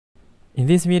In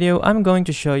this video, I'm going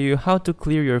to show you how to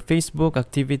clear your Facebook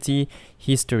activity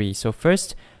history. So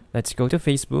first, let's go to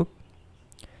Facebook,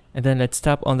 and then let's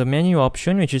tap on the menu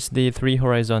option, which is the three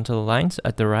horizontal lines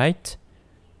at the right.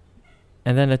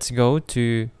 And then let's go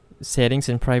to Settings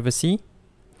and Privacy.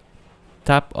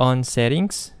 Tap on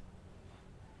Settings,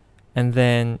 and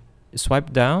then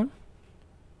swipe down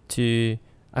to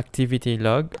Activity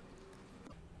Log,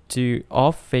 to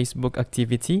Off Facebook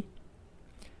Activity,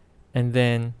 and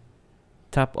then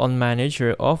tap on Manage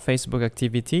your Off Facebook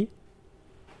Activity.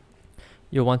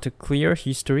 You'll want to clear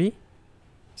history,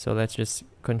 so let's just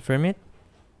confirm it,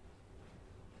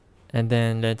 and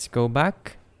then let's go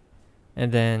back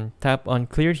and then tap on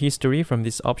Clear History from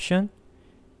this option,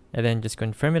 and then just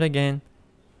confirm it again,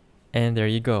 and there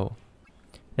you go.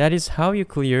 That is how you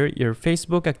clear your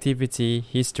Facebook activity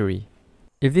history.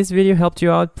 If this video helped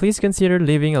you out, please consider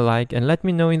leaving a like and let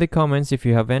me know in the comments if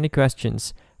you have any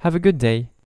questions. Have a good day.